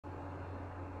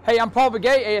Hey, I'm Paul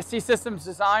Begay, ASC Systems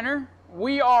Designer.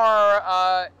 We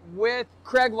are with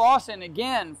Craig Lawson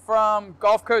again from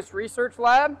Gulf Coast Research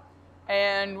Lab,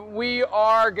 and we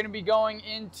are going to be going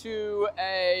into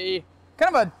a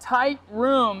kind of a tight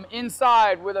room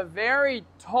inside with a very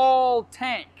tall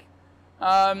tank.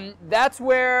 That's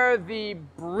where the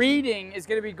breeding is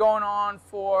going to be going on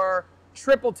for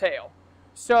Tripletail.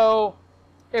 So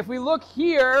if we look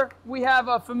here, we have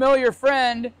a familiar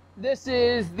friend. This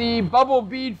is the bubble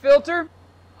bead filter.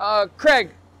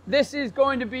 Craig, this is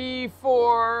going to be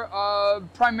for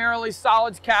primarily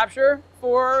solids capture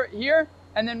for here.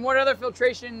 And then what other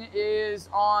filtration is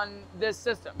on this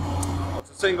system?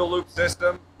 It's a single loop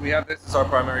system. We have this as our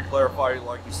primary clarifier,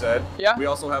 like you said. Yeah. We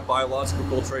also have biological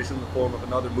filtration in the form of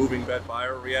another moving bed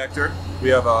bioreactor. We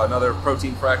have another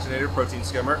protein fractionator, protein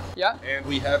skimmer. Yeah. And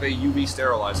we have a UV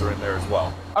sterilizer in there as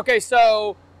well. Okay,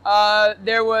 so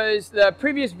there was the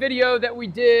previous video that we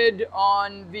did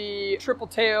on the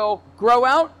Tripletail grow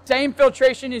out. Same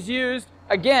filtration is used.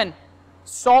 Again,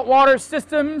 saltwater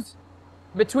systems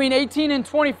between 18 and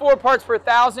 24 parts per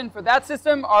thousand for that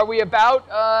system. Are we about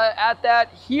at that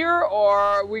here, or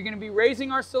are we going to be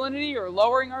raising our salinity or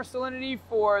lowering our salinity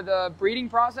for the breeding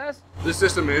process? This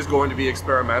system is going to be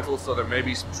experimental, so there may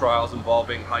be some trials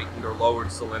involving heightened or lowered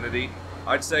salinity.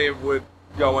 I'd say it would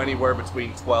go anywhere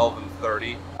between 12 and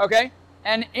 30. Okay.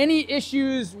 And any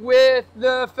issues with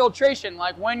the filtration,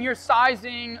 like when you're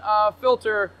sizing a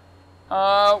filter,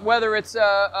 whether it's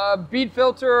a bead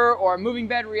filter or a moving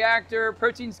bed reactor,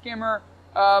 protein skimmer,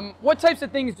 what types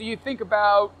of things do you think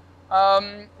about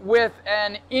with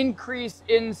an increase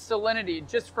in salinity,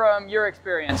 just from your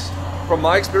experience? From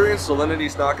my experience, salinity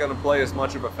is not going to play as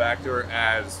much of a factor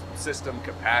as system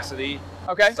capacity,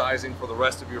 Okay. sizing for the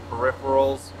rest of your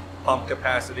peripherals, pump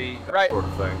capacity, that Right. sort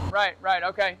of thing. Right,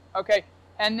 okay.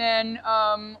 And then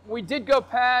we did go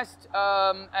past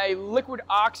a liquid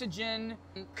oxygen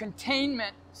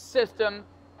containment system,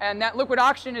 and that liquid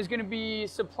oxygen is going to be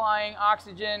supplying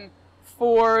oxygen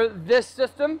for this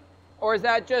system, or is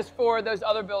that just for those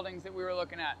other buildings that we were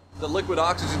looking at? The liquid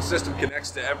oxygen system connects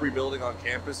to every building on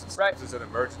campus and Right. serves as an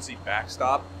emergency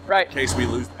backstop Right. in case we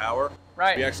lose power.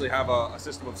 Right. We actually have a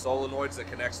system of solenoids that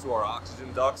connects to our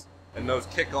oxygen ducts, and those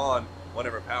kick on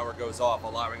whenever power goes off,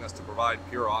 allowing us to provide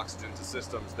pure oxygen to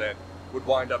systems that would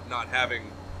wind up not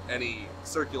having any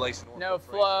circulation or No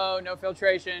filtration. flow, no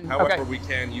filtration. However, Okay. we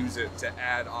can use it to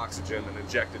add oxygen and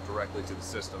inject it directly to the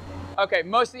system. Okay,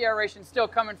 most of the aeration still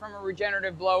coming from a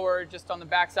regenerative blower just on the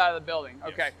back side of the building.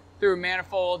 Okay, Yes. through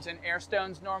manifolds and air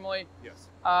stones normally. Yes.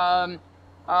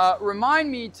 Remind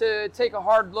me to take a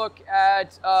hard look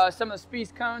at some of the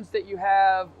speed cones that you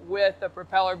have with the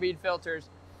propeller bead filters.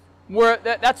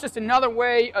 That's just another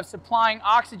way of supplying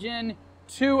oxygen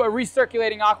to a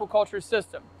recirculating aquaculture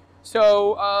system.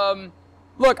 So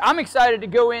look, I'm excited to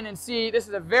go in and see. This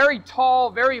is a very tall,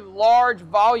 very large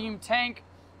volume tank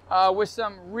with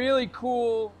some really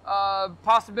cool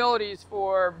possibilities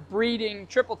for breeding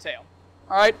Tripletail.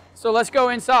 All right, so let's go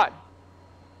inside.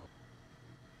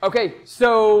 Okay,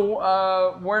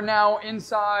 so we're now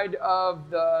inside of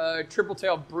the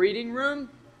Tripletail breeding room.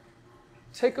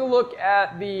 Take a look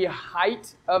at the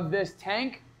height of this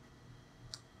tank.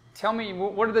 Tell me,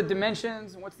 what are the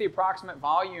dimensions and what's the approximate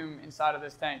volume inside of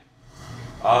this tank?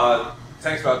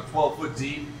 Tank's about 12 foot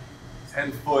deep,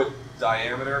 10 foot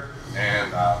diameter,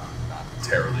 and not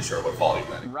terribly sure what volume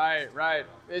that is. Right.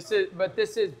 This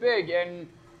is big, and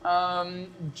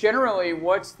generally,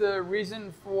 what's the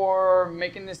reason for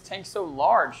making this tank so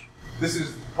large? This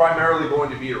is primarily going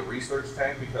to be a research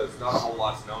tank because not a whole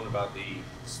lot's known about the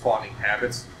spawning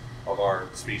habits of our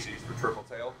species for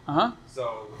Tripletail.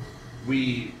 So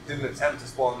we did an attempt to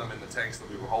spawn them in the tanks that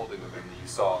we were holding them in that you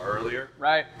saw earlier.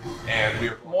 Right. And we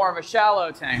were More of a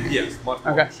shallow tank. Yes, much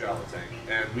more Okay. of a shallow tank.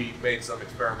 And we made some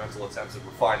experimental attempts at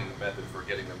refining the method for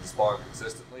getting them to spawn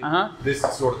consistently. This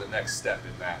is sort of the next step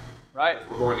in that. Right.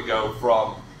 We're going to go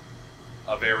from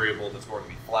a variable that's going to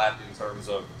be flat in terms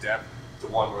of depth to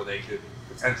one where they could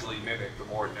potentially mimic the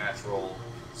more natural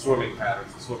swimming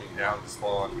patterns, swimming down to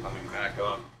spawn, coming back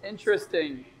up.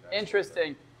 Interesting.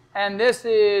 And this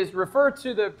is, refer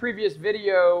to the previous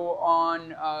video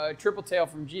on Tripletail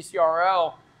from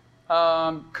GCRL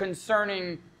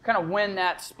concerning kind of when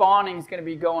that spawning is going to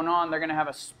be going on. They're going to have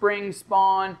a spring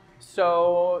spawn.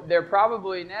 So they're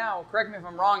probably now, correct me if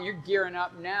I'm wrong, you're gearing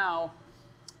up now,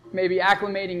 maybe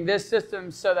acclimating this system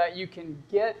so that you can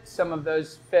get some of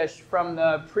those fish from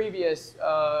the previous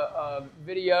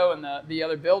video and the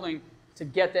other building to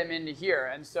get them into here.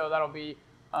 And so that'll be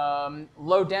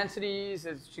Low densities,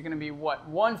 is she going to be what,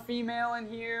 one female in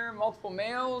here, multiple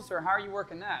males, or how are you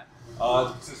working that?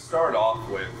 To start off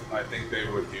with, I think they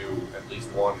would do at least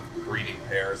one breeding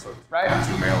pair, so right.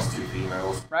 2 males, 2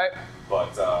 females. Right.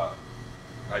 But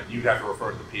you'd have to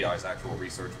refer to the PI's actual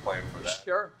research plan for that.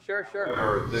 Sure.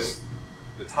 However,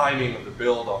 the timing of the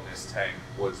build on this tank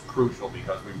was crucial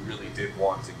because we really did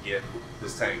want to get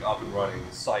this tank up and running,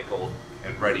 cycled,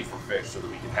 and ready for fish so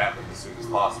that we could have them as soon as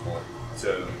possible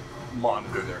to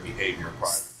monitor their behavior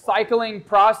prior. Cycling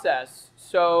process.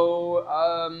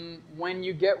 So when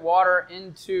you get water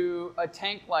into a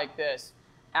tank like this,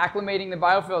 acclimating the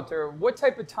biofilter, what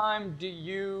type of time do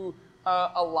you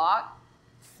allot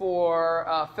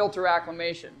for filter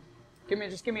acclimation?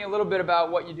 Just give me a little bit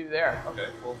about what you do there. Okay,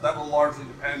 well that will largely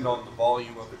depend on the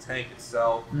volume of the tank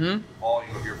itself, the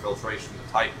volume of your filtration,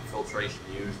 the type of filtration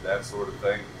used, that sort of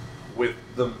thing. With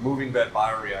the moving bed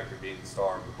bioreactor being the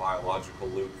star of the biological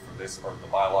loop for this, or the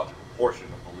biological portion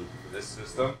of the loop for this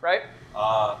system, right?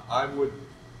 I would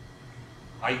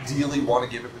ideally want to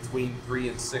give it between 3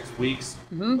 and 6 weeks,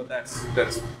 but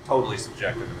that's totally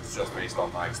subjective, and it's just based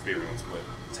on my experience with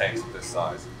tanks of this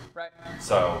size. Right.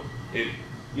 So it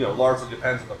largely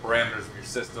depends on the parameters of your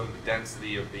system, the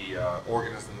density of the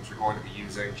organism that you're going to be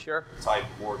using, sure, the type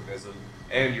of organism,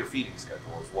 and your feeding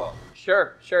schedule as well.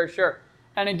 Sure.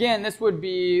 And again, this would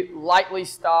be lightly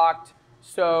stocked,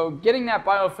 so getting that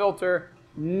biofilter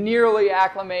nearly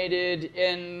acclimated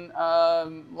in,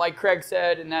 like Craig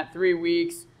said, in that 3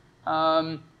 weeks.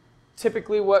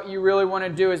 Typically what you really want to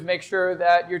do is make sure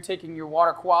that you're taking your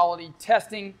water quality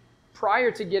testing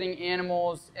prior to getting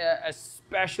animals,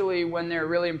 especially when they're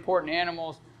really important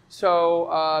animals. So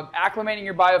acclimating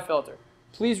your biofilter.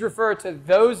 Please refer to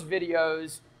those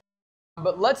videos.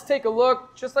 But let's take a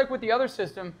look, just like with the other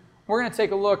system, we're going to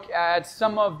take a look at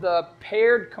some of the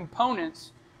paired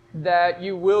components that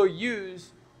you will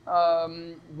use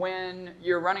when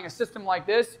you're running a system like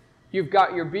this. You've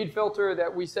got your bead filter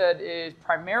that we said is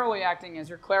primarily acting as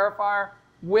your clarifier,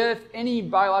 with any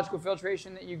biological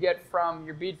filtration that you get from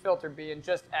your bead filter being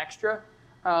just extra.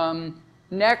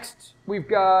 Next, we've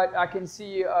got, I can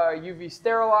see a UV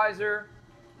sterilizer,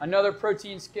 another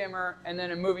protein skimmer, and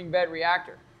then a moving bed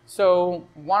reactor. So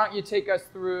why don't you take us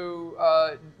through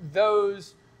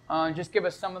those, just give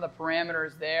us some of the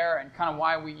parameters there and kind of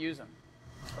why we use them.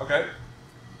 Okay.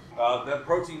 That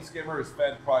protein skimmer is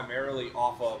fed primarily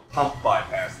off of pump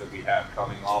bypass that we have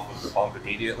coming off of the pump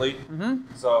immediately.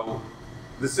 So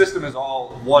the system is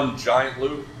all one giant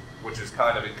loop, which is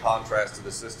kind of in contrast to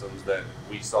the systems that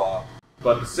we saw.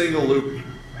 But the single loop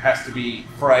has to be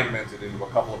fragmented into a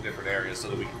couple of different areas so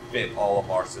that we can fit all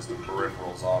of our system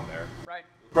peripherals on there. Right.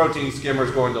 The protein skimmer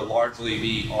is going to largely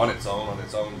be on its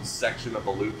own section of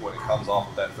the loop when it comes off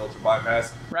of that filter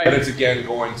bypass. Right. And it's again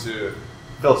going to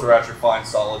filter out your fine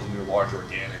solids and your large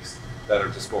organics that are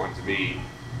just going to be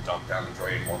dumped down the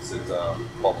drain once it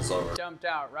bubbles over. Dumped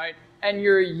out, right? And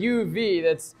your UV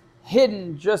that's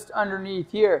hidden just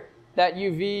underneath here, that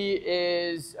UV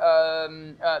is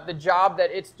the job that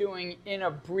it's doing in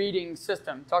a breeding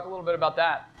system. Talk a little bit about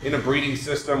that. In a breeding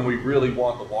system, we really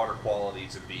want the water quality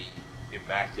to be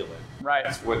immaculate. Right.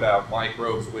 That's without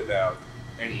microbes, without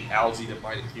any algae that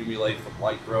might accumulate from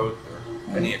light growth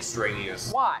or any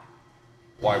extraneous. Why?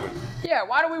 Why would? Yeah,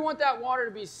 why do we want that water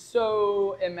to be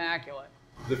so immaculate?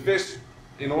 The fish,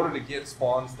 in order to get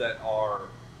spawns that are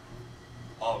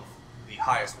of the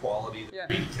highest quality that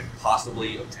we can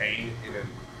possibly obtain in an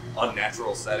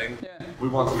unnatural setting, we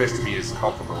want the fish to be as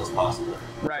comfortable as possible.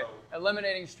 Right. So,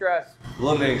 eliminating stress.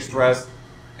 Eliminating stress,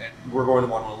 and we're going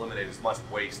to want to eliminate as much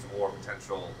waste or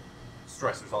potential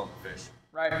stressors on the fish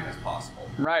as possible.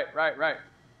 Right.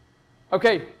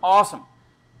 Okay, awesome.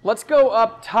 Let's go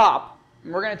up top.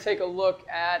 We're going to take a look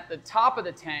at the top of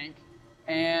the tank,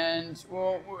 and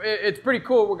it's pretty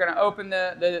cool. We're going to open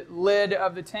the lid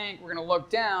of the tank. We're going to look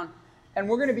down, and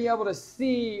we're going to be able to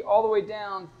see all the way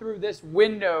down through this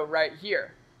window right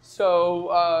here.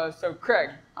 So, so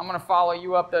Craig, I'm going to follow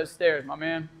you up those stairs, my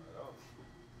man.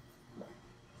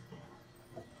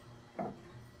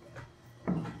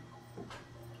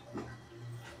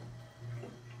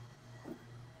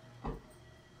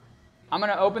 I'm going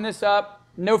to open this up.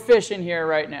 No fish in here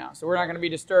right now, so we're not going to be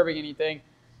disturbing anything.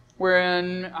 We're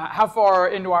in, how far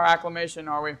into our acclimation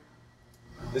are we?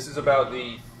 This is about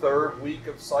the 3rd week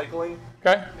of cycling.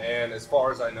 Okay. And as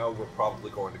far as I know, we're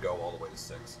probably going to go all the way to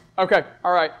 6. Okay,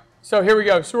 all right. So here we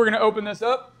go. So we're going to open this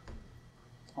up.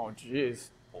 Oh, jeez.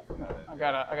 I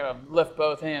gotta lift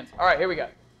both hands. All right, here we go.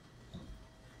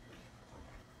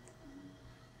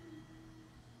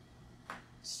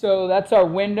 So that's our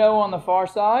window on the far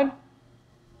side.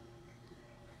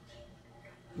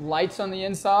 lights on the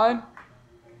inside.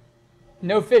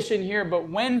 No fish in here, but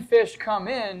when fish come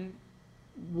in,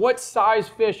 what size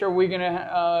fish are we going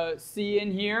to see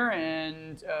in here?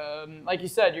 And like you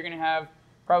said, you're going to have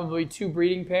probably 2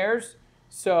 breeding pairs.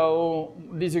 So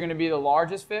these are going to be the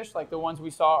largest fish, like the ones we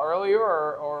saw earlier,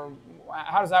 or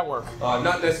how does that work?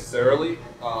 Not necessarily.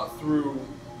 Through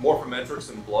morphometrics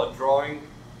and blood drawing,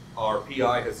 our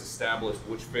PI has established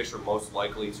which fish are most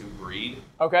likely to breed.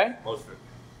 Okay. Most of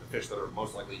the fish that are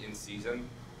most likely in season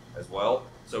as well.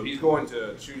 So he's going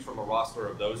to choose from a roster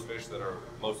of those fish that are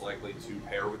most likely to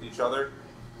pair with each other,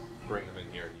 bring them in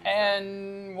here.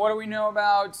 And what do we know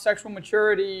about sexual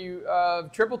maturity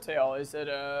of Tripletail? Is it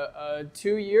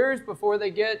 2 years before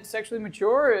they get sexually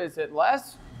mature? Is it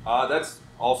less? That's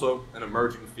also an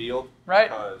emerging field, right?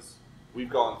 Because we've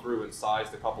gone through and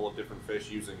sized a couple of different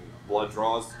fish using blood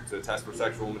draws to test for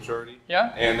sexual maturity.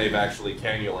 Yeah. And they've actually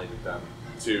cannulated them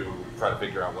to try to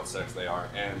figure out what sex they are.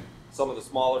 And some of the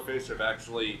smaller fish have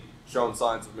actually shown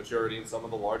signs of maturity, and some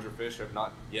of the larger fish have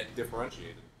not yet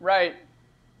differentiated. Right.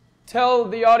 Tell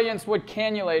the audience what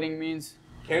cannulating means.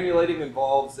 Cannulating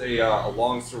involves a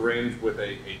long syringe with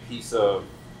a piece of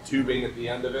tubing at the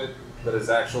end of it that is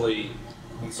actually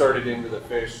inserted into the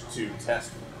fish to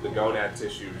test the gonad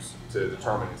tissues to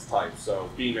determine its type. So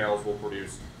females will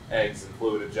produce eggs and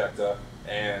fluid ejecta,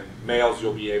 and males you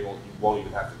won't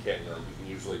even have to cannulate. You can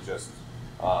usually just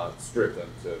strip them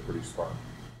to produce sperm.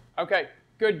 Okay,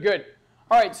 good.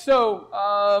 All right,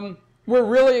 so we're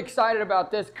really excited about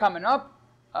this coming up.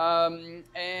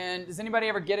 And does anybody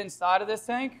ever get inside of this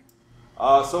tank?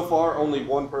 So far, only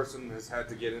one person has had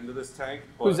to get into this tank.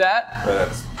 Who's that?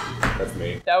 That's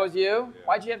me. That was you? Yeah.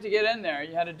 Why'd you have to get in there?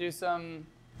 You had to do some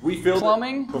We filled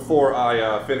plumbing? It before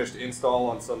I finished install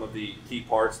on some of the key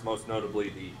parts, most notably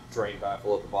the drain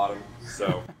baffle at the bottom.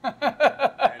 So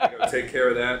I had to go take care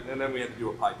of that, and then we had to do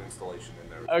a pipe installation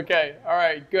in there. Okay, all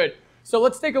right, good. So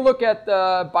let's take a look at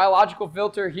the biological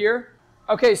filter here.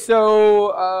 Okay,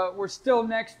 so we're still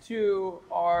next to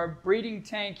our breeding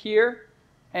tank here,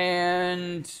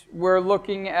 and we're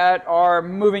looking at our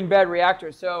moving bed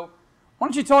reactor. So why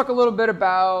don't you talk a little bit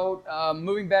about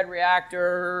moving bed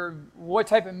reactor, what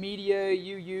type of media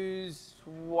you use,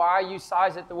 why you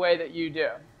size it the way that you do?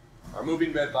 Our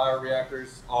moving bed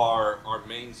bioreactors are our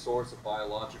main source of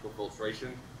biological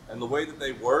filtration, and the way that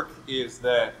they work is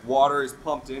that water is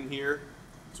pumped in here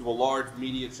to a large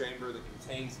media chamber that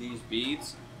contains these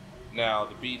beads. Now,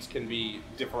 the beads can be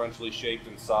differentially shaped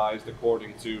and sized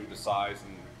according to the size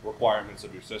and requirements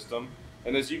of your system.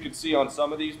 And as you can see on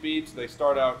some of these beads, they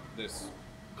start out this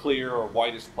clear or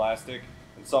whitish plastic,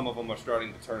 and some of them are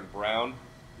starting to turn brown.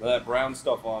 Now, that brown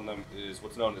stuff on them is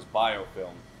what's known as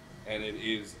biofilm, and it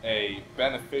is a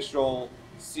beneficial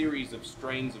series of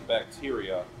strains of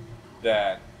bacteria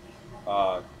that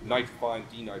nitrify and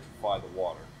denitrify the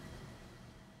water.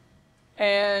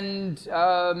 And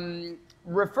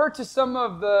refer to some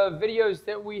of the videos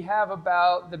that we have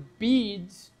about the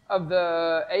beads of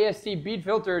the ASC bead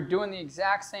filter doing the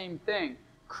exact same thing,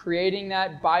 creating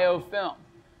that biofilm.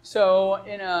 So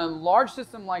in a large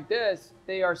system like this,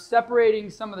 they are separating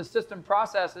some of the system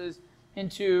processes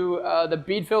into the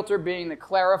bead filter being the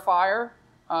clarifier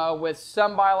with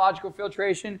some biological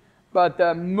filtration, but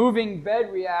the moving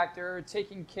bed reactor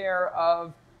taking care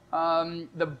of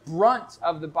the brunt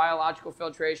of the biological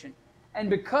filtration. And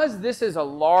because this is a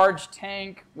large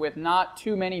tank with not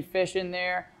too many fish in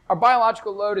there, our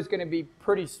biological load is going to be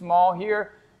pretty small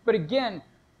here. But again,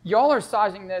 y'all are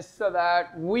sizing this so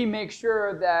that we make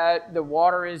sure that the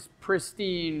water is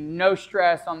pristine, no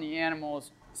stress on the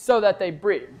animals, so that they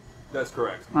breed. That's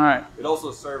correct. All right. It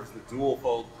also serves the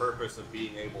dual-fold purpose of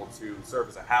being able to serve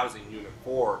as a housing unit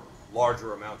for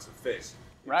larger amounts of fish.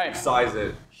 Right. Size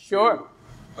it. Sure.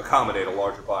 To accommodate a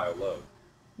larger bio load.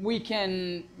 We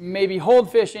can maybe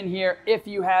hold fish in here if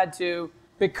you had to,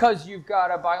 because you've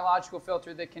got a biological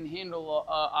filter that can handle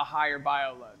a higher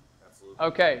bio load. Absolutely.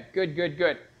 Okay,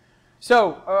 good.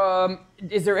 So,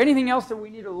 is there anything else that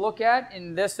we need to look at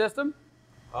in this system?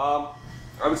 I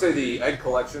would say the egg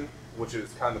collection, which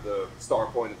is kind of the star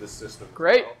point of this system.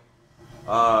 Great.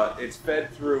 It's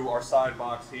fed through our side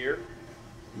box here.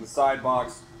 And the side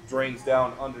box drains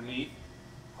down underneath,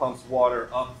 pumps water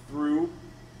up through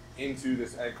into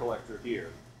this egg collector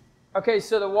here. Okay,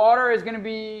 so the water is going to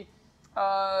be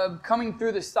coming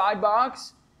through the side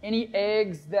box. Any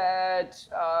eggs that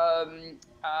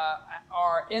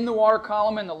are in the water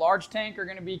column in the large tank are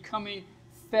going to be coming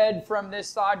fed from this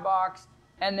side box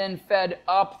and then fed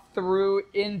up through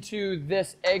into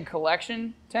this egg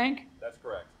collection tank? That's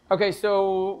correct. Okay,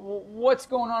 so what's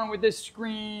going on with this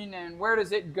screen and where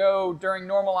does it go during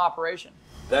normal operation?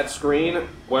 That screen,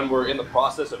 when we're in the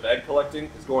process of egg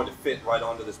collecting, is going to fit right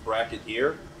onto this bracket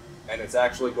here, and it's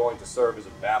actually going to serve as a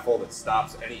baffle that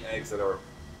stops any eggs that are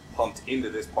pumped into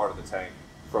this part of the tank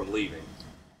from leaving.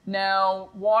 Now,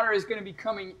 water is going to be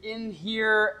coming in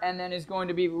here and then is going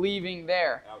to be leaving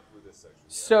there. Out through this section.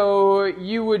 So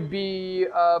you would be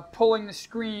pulling the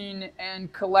screen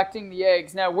and collecting the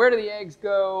eggs. Now, where do the eggs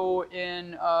go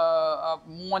in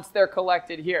once they're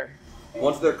collected here?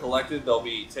 Once they're collected, they'll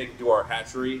be taken to our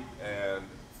hatchery, and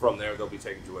from there they'll be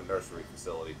taken to a nursery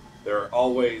facility. They're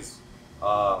always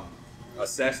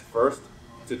assessed first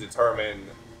to determine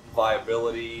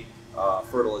viability,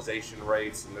 fertilization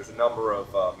rates, and there's a number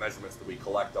of measurements that we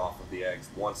collect off of the eggs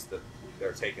once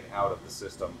they're taken out of the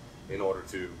system in order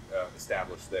to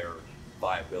establish their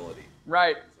viability.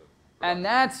 Right. And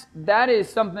that is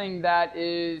something that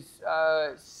is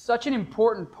such an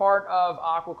important part of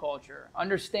aquaculture.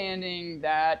 Understanding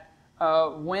that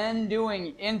when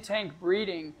doing in-tank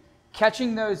breeding,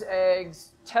 catching those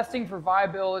eggs, testing for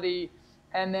viability,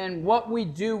 and then what we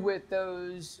do with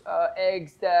those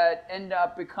eggs that end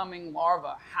up becoming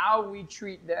larvae, how we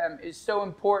treat them is so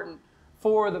important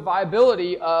for the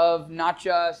viability of not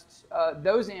just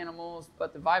those animals,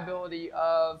 but the viability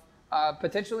of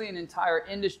potentially an entire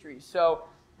industry. So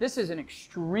this is an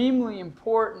extremely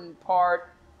important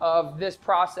part of this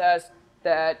process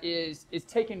that is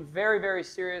taken very, very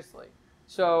seriously.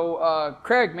 So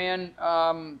Craig, man,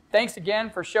 thanks again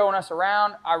for showing us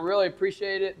around. I really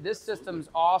appreciate it. This system's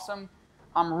awesome.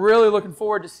 I'm really looking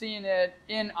forward to seeing it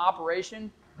in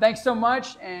operation. Thanks so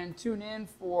much, and tune in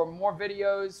for more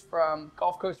videos from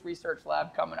Gulf Coast Research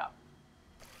Lab coming up.